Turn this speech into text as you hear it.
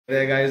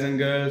Hey guys and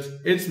girls,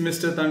 it's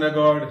Mr.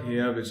 ThunderGod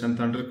here with some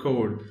Thunder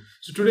Code.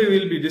 So today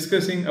we'll be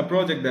discussing a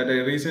project that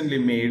I recently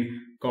made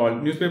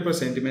called Newspaper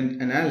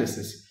Sentiment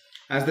Analysis.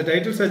 As the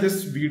title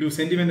suggests, we do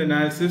sentiment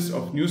analysis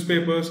of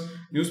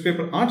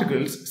newspaper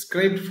articles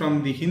scraped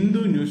from the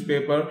Hindu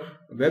newspaper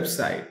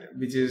website,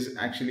 which is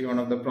actually one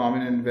of the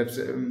prominent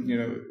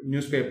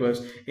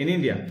newspapers in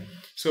India.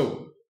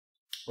 So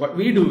what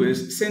we do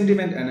is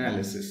sentiment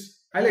analysis.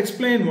 I'll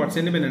explain what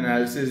sentiment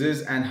analysis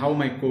is and how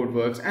my code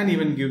works, and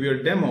even give you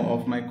a demo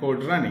of my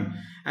code running,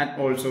 and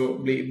also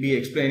be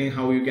explaining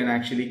how you can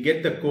actually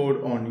get the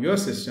code on your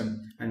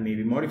system and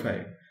maybe modify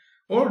it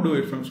or do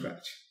it from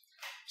scratch.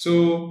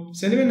 So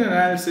sentiment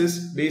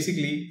analysis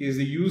basically is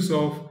the use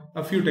of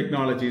a few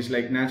technologies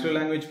like natural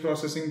language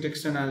processing,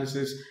 text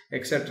analysis,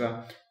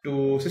 etc.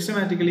 to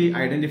systematically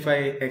identify,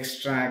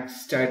 extract,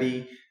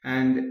 study,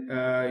 and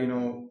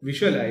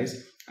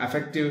visualize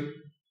affective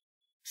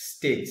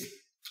states.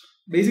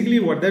 Basically,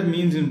 what that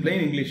means in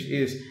plain English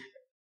is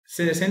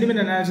sentiment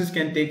analysis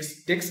can take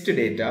text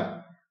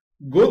data,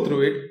 go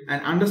through it,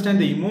 and understand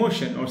the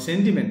emotion or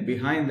sentiment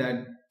behind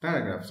that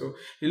paragraph. So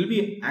you'll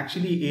be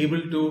actually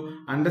able to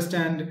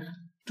understand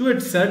to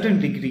a certain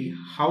degree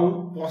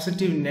how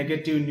positive,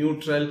 negative,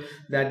 neutral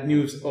that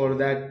news or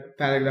that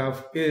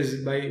paragraph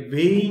is by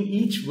weighing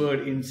each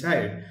word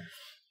inside.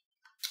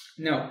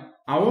 Now,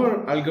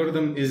 our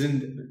algorithm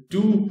isn't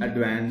too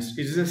advanced.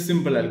 It is a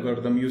simple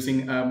algorithm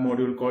using a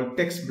module called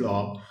text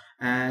blob,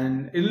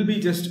 and it will be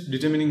just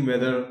determining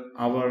whether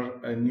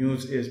our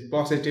news is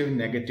positive,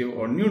 negative,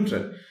 or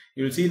neutral.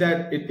 You'll see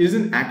that it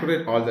isn't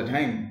accurate all the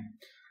time.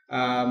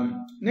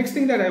 Next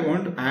thing that I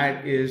want to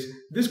add is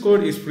this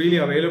code is freely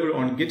available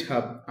on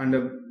GitHub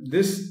under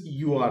this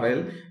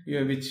URL,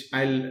 which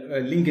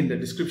I'll link in the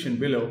description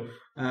below.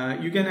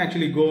 You can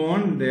actually go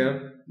on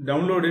there,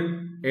 download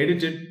it,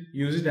 edit it,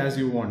 use it as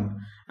you want.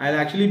 I'll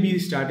actually be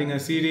starting a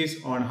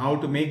series on how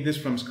to make this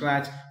from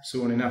scratch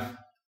soon enough.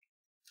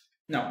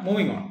 Now,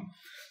 moving on.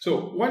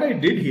 So what I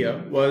did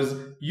here was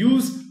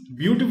use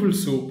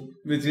Beautifulsoup,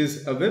 which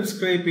is a web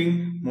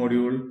scraping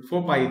module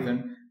for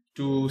Python,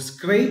 to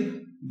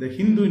scrape the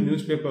Hindu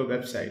newspaper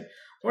website.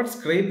 What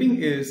scraping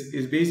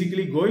is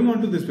basically going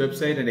onto this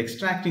website and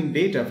extracting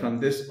data from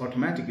this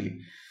automatically.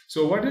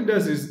 So what it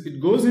does is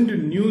it goes into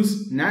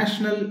news,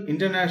 national,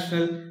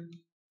 international,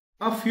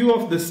 a few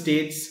of the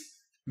states,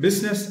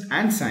 business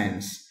and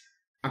science,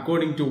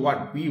 according to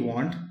what we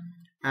want,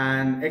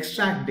 and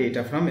extract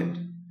data from it.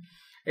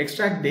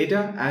 Extract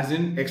data as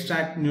in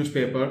extract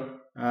newspaper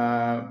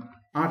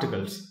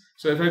articles.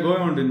 So if I go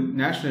on to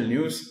national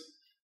news,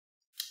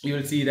 you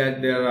will see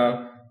that there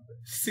are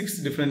 6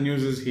 different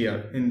newses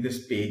here in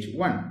this page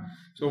 1.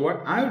 So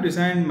what I've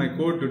designed my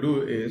code to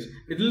do is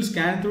it will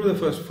scan through the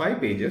first 5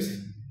 pages,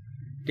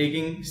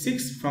 taking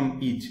 6 from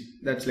each.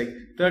 That's like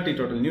 30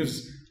 total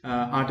news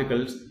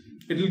articles.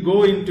 It will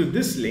go into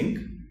this link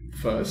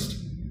first,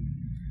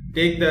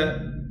 take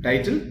the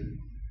title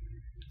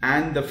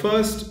and the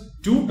first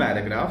 2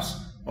 paragraphs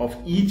of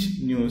each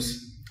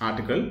news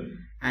article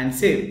and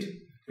save it.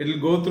 It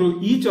will go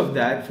through each of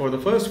that for the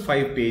first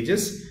 5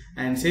 pages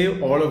and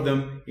save all of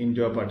them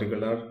into a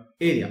particular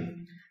area.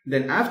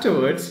 Then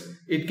afterwards,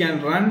 it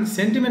can run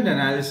sentiment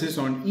analysis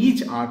on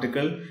each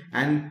article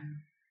and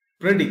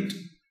predict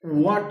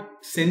what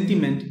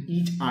sentiment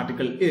each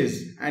article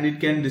is, and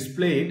it can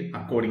display it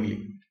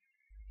accordingly.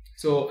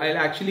 So I'll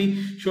actually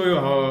show you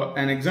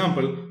an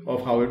example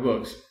of how it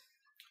works.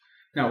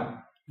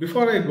 Now,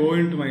 before I go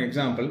into my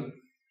example,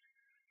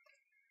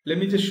 let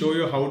me just show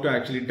you how to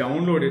actually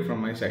download it from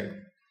my site.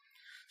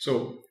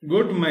 So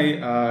go to my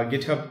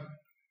GitHub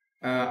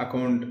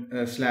account /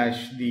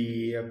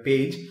 the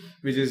page,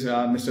 which is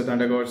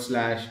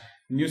Mr.ThunderGod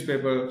 /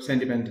 newspaper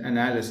sentiment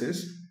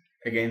analysis.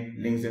 Again,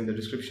 links in the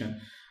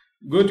description.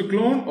 Go to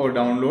clone or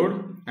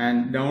download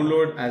and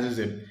download as a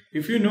zip.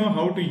 If you know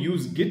how to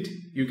use Git,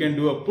 you can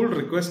do a pull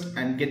request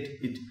and get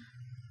it,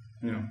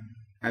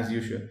 as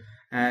usual.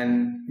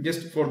 And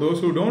just for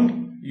those who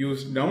don't,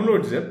 use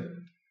download zip.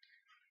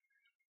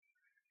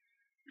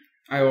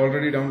 I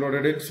already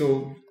downloaded it,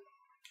 so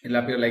it'll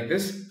appear like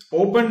this.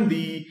 Open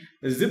the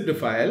zipped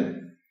file,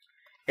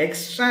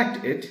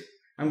 extract it.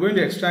 I'm going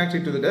to extract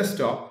it to the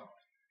desktop.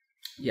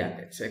 Yeah,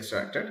 it's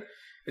extracted.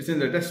 It's in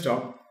the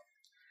desktop.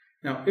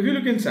 Now, if you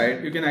look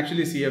inside, you can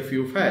actually see a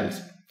few files.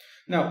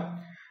 Now,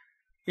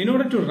 in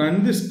order to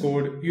run this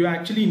code, you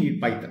actually need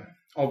Python,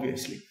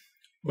 obviously.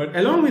 But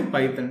along with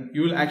Python,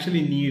 you will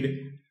actually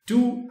need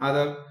two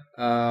other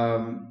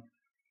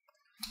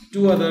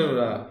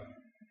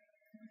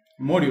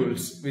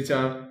modules, which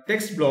are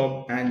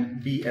TextBlob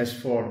and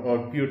BS4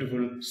 or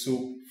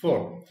Beautifulsoup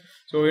 4.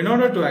 So in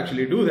order to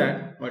actually do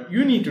that, what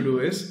you need to do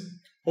is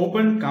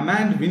open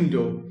command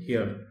window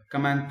here,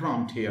 command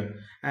prompt here,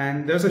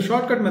 and there's a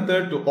shortcut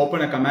method to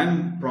open a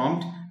command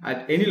prompt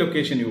at any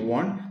location you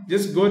want.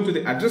 Just go to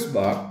the address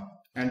bar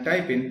and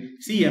type in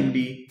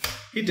cmd,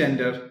 hit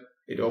enter,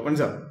 it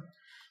opens up.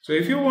 So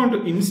if you want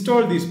to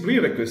install these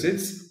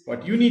prerequisites,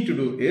 what you need to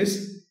do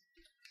is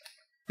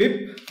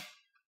pip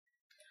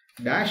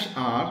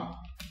 -r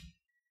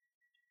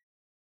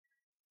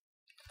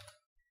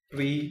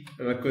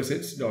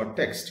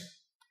prerequisites.txt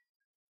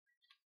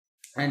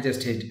and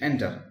just hit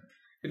enter.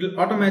 It will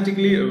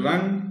automatically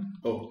run.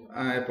 Oh,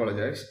 I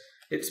apologize.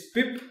 It's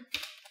pip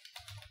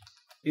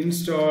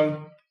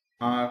install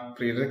our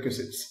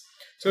prerequisites.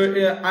 So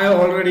I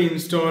already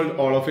installed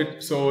all of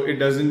it, so it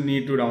doesn't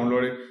need to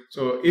download it.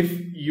 So if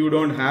you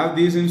don't have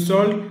these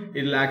installed,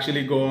 it'll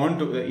actually go on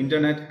to the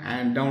internet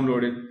and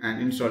download it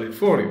and install it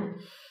for you.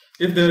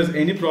 If there's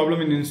any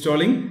problem in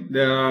installing,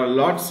 there are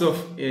lots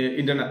of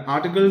internet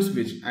articles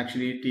which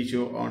actually teach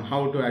you on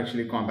how to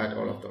actually combat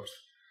all of those.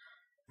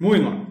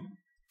 Moving on.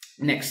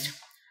 Next.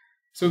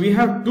 So we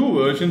have two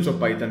versions of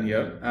Python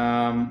here.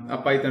 A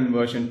Python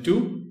version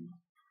 2,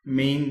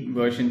 main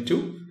version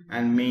 2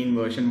 and main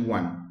version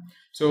 1.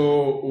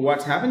 So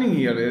what's happening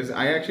here is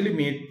I actually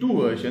made two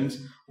versions.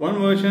 One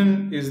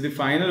version is the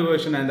final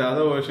version and the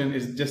other version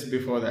is just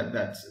before that.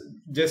 That's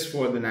just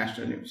for the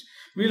national news.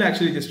 We'll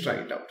actually just try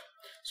it out.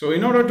 So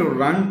in order to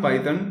run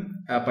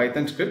Python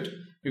script,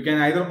 you can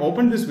either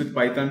open this with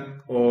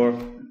Python or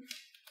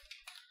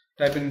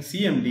type in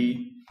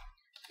cmd,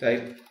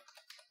 type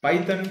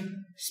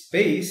Python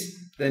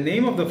space the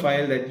name of the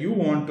file that you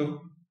want to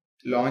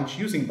launch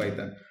using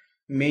Python,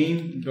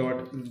 main.v2.py.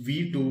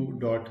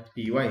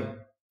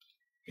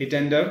 Hit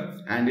enter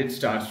and it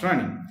starts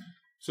running.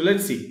 So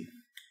let's see.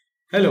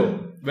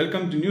 Hello,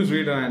 welcome to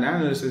Newsreader and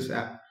Analysis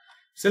app.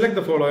 Select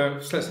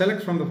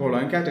from the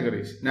following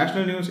categories: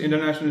 national news,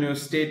 international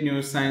news, state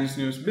news, science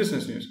news,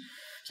 business news.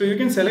 So you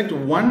can select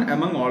one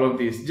among all of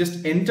these.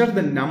 Just enter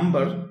the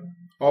number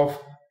of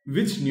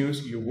which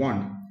news you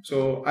want.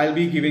 So I'll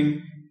be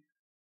giving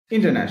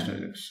international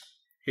news.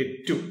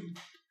 Hit 2.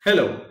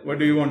 Hello, what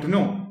do you want to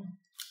know?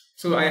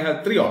 So I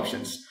have three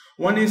options.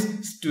 One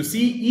is to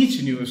see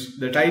each news,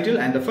 the title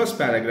and the first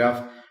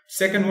paragraph.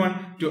 Second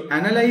one, to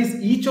analyze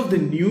each of the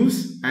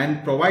news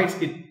and provide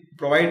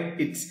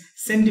its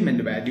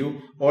sentiment value,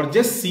 or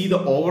just see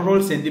the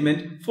overall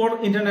sentiment for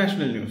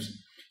international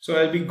news. So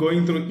I'll be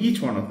going through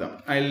each one of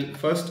them. I'll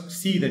first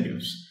see the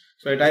news.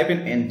 So I type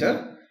in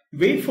enter,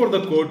 wait for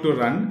the code to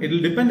run. It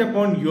will depend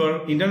upon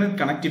your internet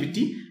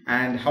connectivity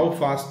and how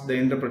fast the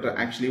interpreter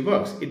actually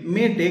works. It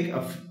may take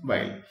a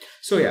while.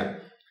 So yeah,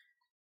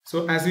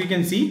 so as we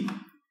can see,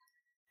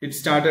 it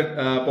started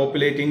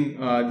populating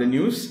the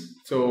news.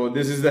 So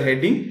this is the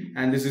heading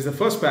and this is the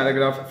first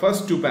paragraph,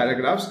 first two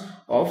paragraphs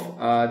of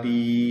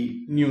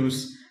the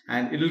news,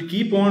 and it will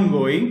keep on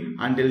going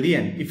until the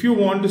end. If you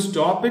want to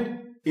stop it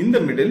in the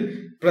middle,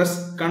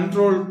 press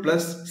Ctrl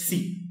plus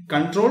C,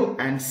 Ctrl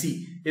and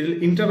C. It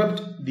will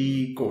interrupt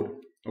the code.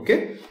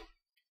 Okay.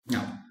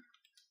 Now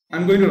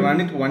I'm going to run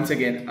it once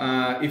again.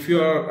 If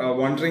you are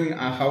wondering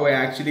how I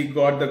actually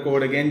got the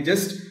code again,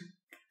 just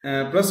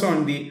press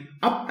on the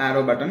up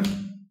arrow button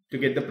to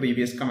get the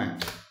previous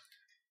command.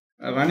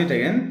 Run it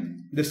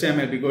again. This time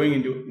I'll be going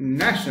into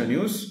national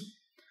news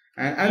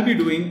and I'll be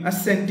doing a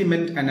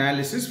sentiment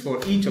analysis for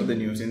each of the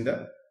news in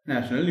the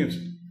national news.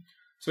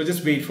 So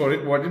just wait for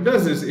it. What it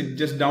does is it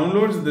just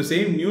downloads the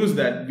same news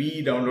that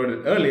we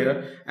downloaded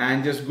earlier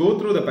and just go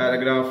through the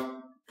paragraph,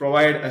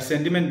 provide a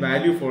sentiment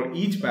value for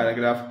each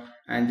paragraph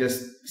and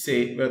just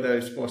say whether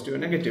it's positive or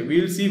negative.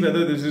 We'll see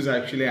whether this is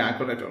actually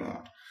accurate or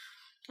not.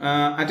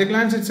 At a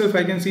glance itself,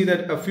 I can see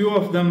that a few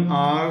of them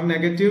are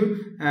negative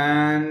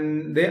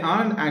and they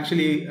aren't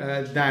actually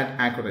that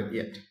accurate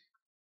yet.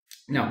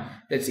 Now,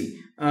 let's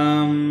see.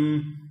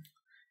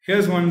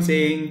 Here's one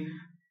saying,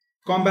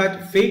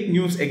 combat fake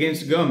news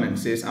against government,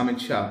 says Amit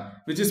Shah,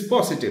 which is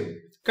positive.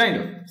 Kind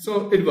of.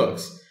 So it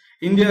works.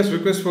 India's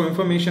request for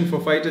information for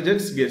fighter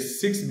jets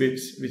gets 6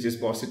 bits, which is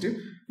positive.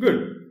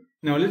 Good.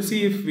 Now let's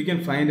see if we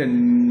can find a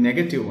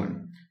negative one.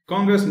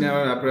 Congress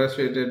never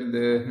appreciated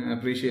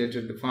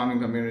the farming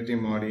community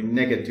more.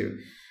 Negative.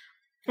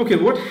 Okay,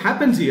 what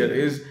happens here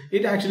is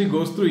it actually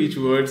goes through each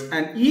word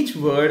and each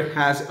word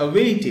has a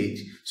weightage.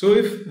 So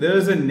if there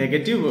is a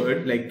negative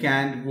word like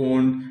can't,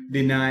 won't,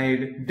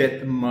 denied,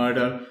 death,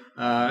 murder,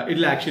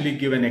 it'll actually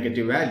give a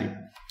negative value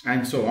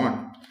and so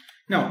on.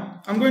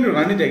 Now I'm going to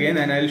run it again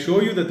and I'll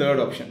show you the third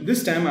option.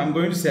 This time I'm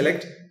going to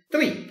select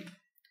 3,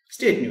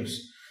 state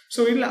news.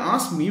 So it will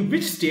ask me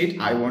which state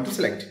I want to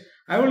select.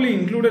 I only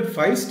included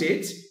 5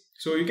 states,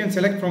 so you can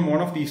select from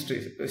one of these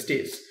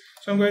states.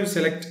 So I'm going to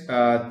select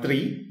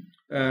 3,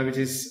 which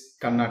is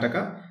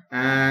Karnataka,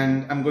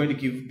 and I'm going to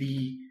give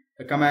the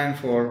command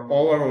for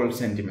overall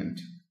sentiment.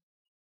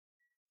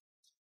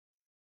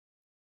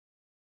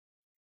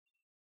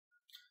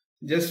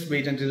 Just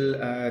wait until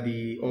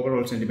the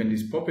overall sentiment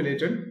is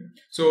populated.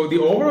 So the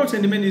overall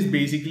sentiment is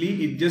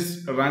basically, it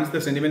just runs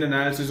the sentiment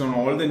analysis on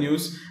all the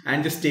news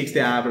and just takes the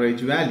average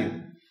value.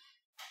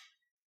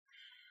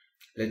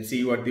 Let's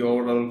see what the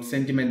overall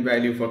sentiment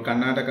value for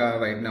Karnataka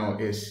right now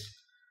is.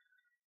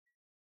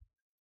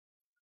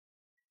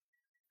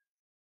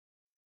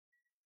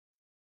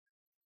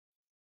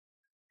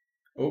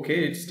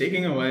 Okay, it's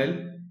taking a while.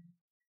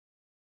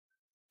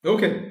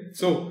 Okay,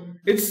 so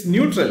it's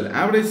neutral.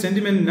 Average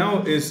sentiment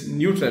now is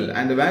neutral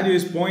and the value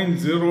is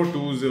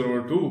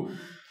 0.0202.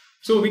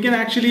 So we can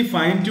actually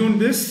fine tune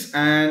this,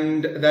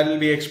 and that will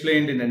be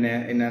explained in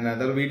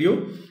another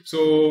video.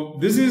 So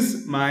this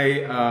is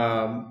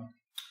my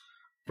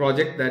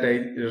project that I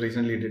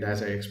recently did,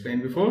 as I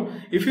explained before.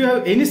 If you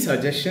have any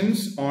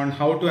suggestions on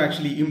how to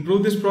actually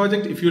improve this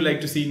project, if you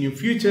like to see new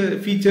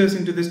features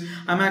into this,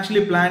 I'm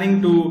actually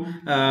planning to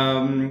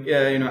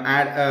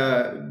add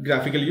a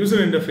graphical user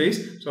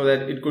interface so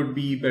that it could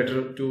be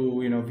better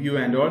to view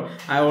and all.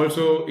 I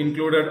also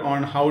included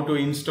on how to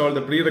install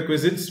the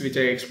prerequisites, which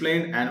I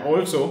explained, and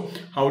also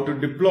how to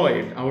deploy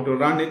it, how to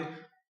run it,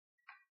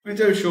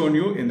 which I've shown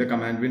you in the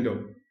command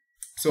window.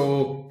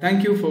 So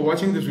thank you for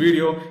watching this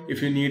video.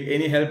 If you need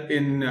any help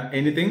in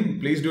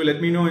anything, please do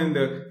let me know in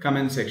the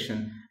comment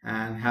section,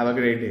 and have a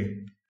great day.